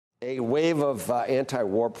A wave of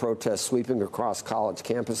anti-war protests sweeping across college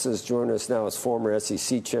campuses. Joining us now is former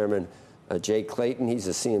SEC Chairman Jay Clayton. He's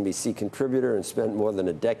a CNBC contributor and spent more than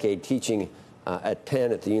a decade teaching at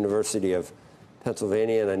Penn at the University of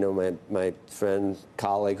Pennsylvania. And I know my friend,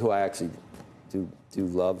 colleague, who I actually do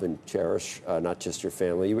love and cherish, not just your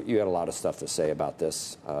family. You had a lot of stuff to say about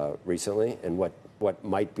this recently and what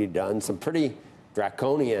might be done. Some pretty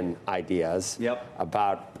draconian ideas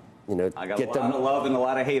about, I got a lot of love and a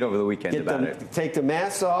lot of hate over the weekend about it. Take the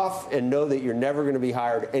masks off and know that you're never going to be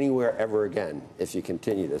hired anywhere ever again if you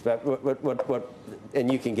continue this. But and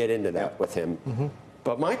you can get into that with him. Mm-hmm.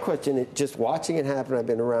 But my question, just watching it happen, I've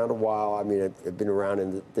been around a while. I mean, I've been around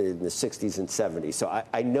in the 60s and 70s. So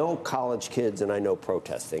I know college kids and I know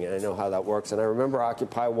protesting and I know how that works. And I remember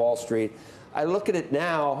Occupy Wall Street. I look at it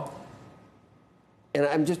now and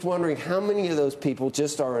I'm just wondering how many of those people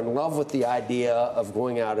just are in love with the idea of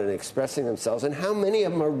going out and expressing themselves, and how many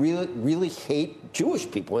of them are really hate Jewish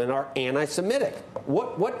people and are anti-Semitic.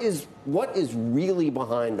 What is really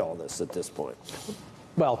behind all this at this point?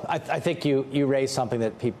 Well, I think you raised something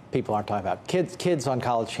that people aren't talking about. Kids on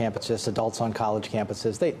college campuses, adults on college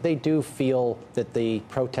campuses, they do feel that the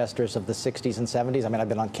protesters of the 60s and 70s, I mean, I've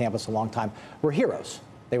been on campus a long time, were heroes.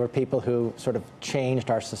 They were people who sort of changed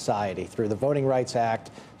our society through the Voting Rights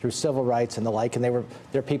Act, through civil rights and the like, and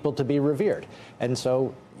they're people to be revered. And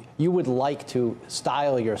so you would like to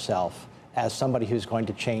style yourself as somebody who's going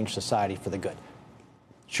to change society for the good.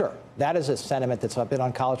 Sure, that is a sentiment that's been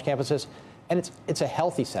on college campuses, and it's a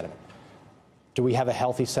healthy sentiment. Do we have a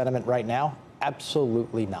healthy sentiment right now?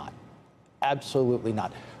 Absolutely not. Absolutely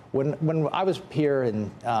not. When I was here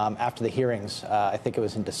after the hearings, I think it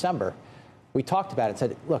was in December, we talked about it and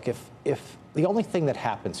said, look, if the only thing that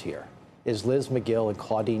happens here is Liz McGill and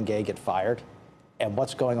Claudine Gay get fired and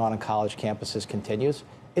what's going on college campuses continues,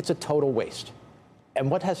 it's a total waste.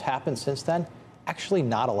 And what has happened since then? Actually,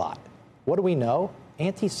 not a lot. What do we know?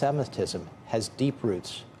 Anti-Semitism has deep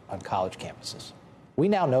roots on college campuses. We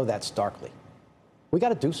now know that starkly. We got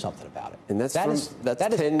to do something about it. And that's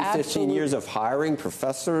 10, 15 years of hiring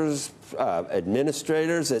professors,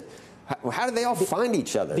 administrators. How do they all find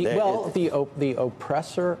each other? The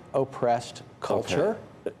oppressor-oppressed culture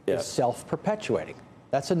is self-perpetuating.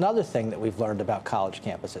 That's another thing that we've learned about college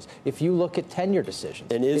campuses. If you look at tenure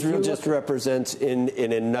decisions. And Israel just represents, in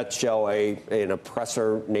a nutshell, an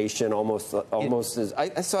oppressor nation, almost as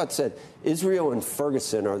I saw it said, Israel and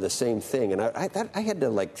Ferguson are the same thing. And I had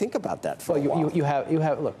to think about that for a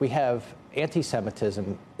while. We have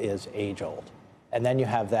anti-Semitism is age old. And then you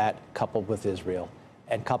have that coupled with Israel.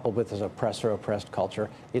 And coupled with this oppressor-oppressed culture,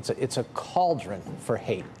 it's a cauldron for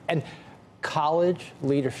hate. And college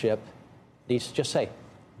leadership needs to just say,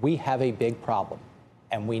 we have a big problem,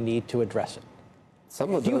 and we need to address it.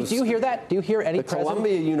 Do you hear that? Do you hear any president? The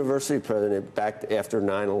Columbia University president, back after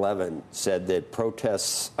 9/11, said that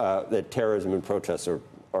that terrorism and protests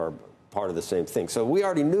are part of the same thing. So we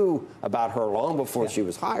already knew about her long before she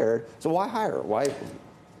was hired. So why hire her? Why?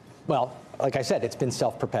 Well, like I said, it's been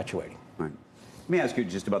self-perpetuating. Right. Let me ask you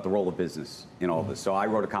just about the role of business in all this. So I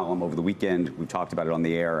wrote a column over the weekend. We talked about it on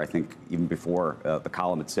the air, I think, even before the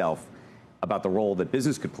column itself, about the role that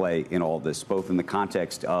business could play in all this, both in the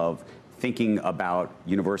context of thinking about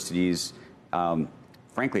universities,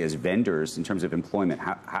 frankly, as vendors in terms of employment.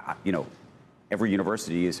 How, every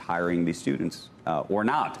university is hiring these students or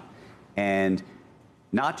not. And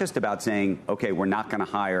not just about saying, OK, we're not going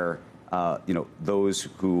to hire those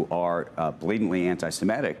who are blatantly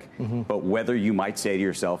anti-Semitic, but whether you might say to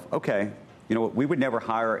yourself, OK, we would never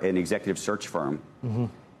hire an executive search firm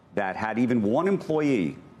that had even one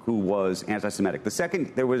employee who was anti-Semitic. The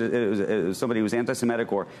second there was somebody who was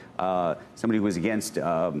anti-Semitic or somebody who was against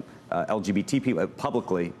LGBT people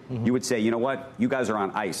publicly, you would say, you know what, you guys are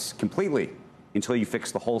on ice completely until you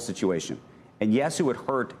fix the whole situation. And yes, it would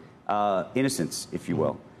hurt innocence, if you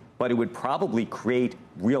will, but it would probably create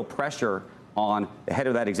real pressure on the head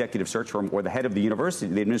of that executive search firm or the head of the university,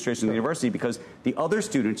 the administration of the university, because the other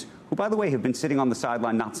students, who, by the way, have been sitting on the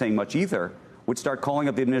sideline not saying much either, would start calling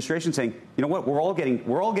up the administration saying, you know what, we're all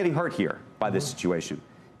getting hurt here by this situation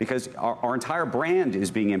because our entire brand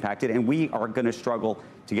is being impacted and we are going to struggle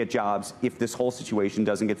to get jobs if this whole situation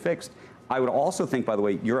doesn't get fixed. I would also think, by the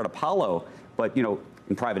way, you're at Apollo, but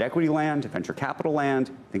in private equity land, venture capital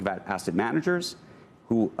land, think about asset managers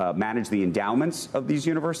who manage the endowments of these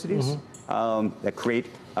universities that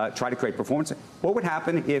try to create performance. What would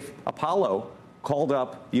happen if Apollo called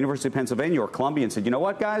up the University of Pennsylvania or Columbia and said, you know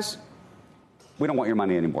what, guys? We don't want your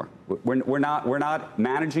money anymore. We're not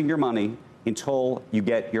managing your money until you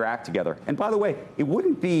get your act together. And by the way, it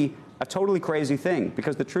wouldn't be a totally crazy thing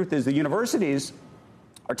because the truth is the universities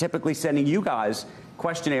are typically sending you guys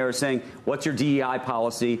questionnaires saying, what's your DEI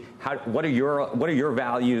policy? What are your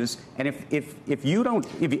values? And if you don't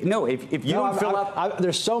fill out,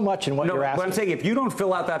 there's so much in what you're asking. But I'm saying if you don't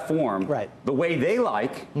fill out that form the way they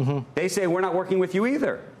like, they say we're not working with you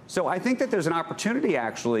either. So I think that there's an opportunity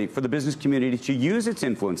actually for the business community to use its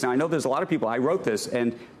influence. Now I know there's a lot of people. I wrote this,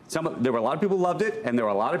 and there were a lot of people who loved it, and there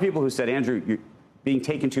were a lot of people who said, Andrew, you're being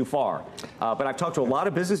taken too far. But I've talked to a lot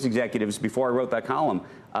of business executives before I wrote that column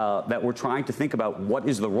that were trying to think about what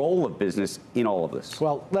is the role of business in all of this.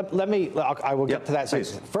 Well, I will get to that.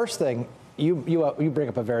 Please. First thing, you bring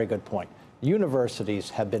up a very good point. Universities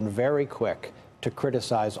have been very quick to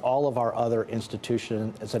criticize all of our other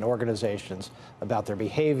institutions and organizations about their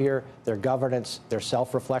behavior, their governance, their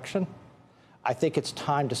self-reflection. I think it's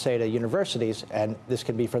time to say to universities, and this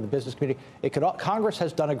can be for the business community, Congress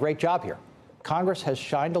has done a great job here. Congress has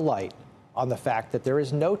shined a light on the fact that there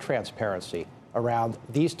is no transparency around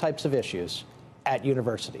these types of issues at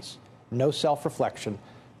universities. No self-reflection,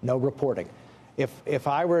 no reporting. If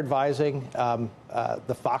I were advising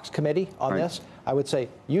the Fox committee on this, I would say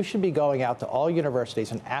you should be going out to all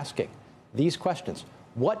universities and asking these questions.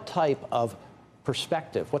 What type of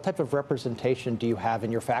perspective, what type of representation do you have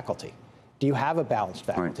in your faculty? Do you have a balanced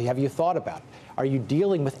faculty? Have you thought about it? Are you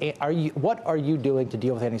dealing with? What are you doing to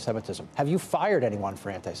deal with anti-Semitism? Have you fired anyone for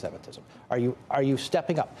anti-Semitism? Are you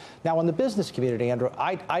stepping up? Now, in the business community, Andrew,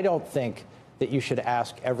 I don't think that you should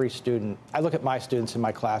ask every student. I look at my students in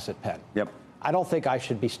my class at Penn. I don't think I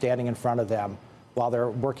should be standing in front of them while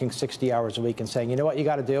they're working 60 hours a week and saying, you know what you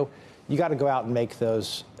got to do? You got to go out and make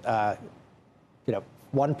those,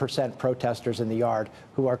 1% protesters in the yard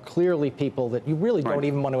who are clearly people that you really don't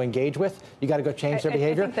even want to engage with. You got to go change their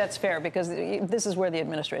behavior. I think that's fair because this is where the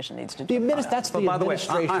administration needs to do. That's the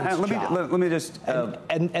administration's job. Let me just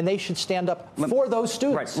and they should stand up for those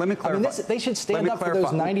students. Let me clarify. They should stand up for those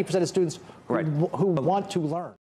 90% of students who want to learn.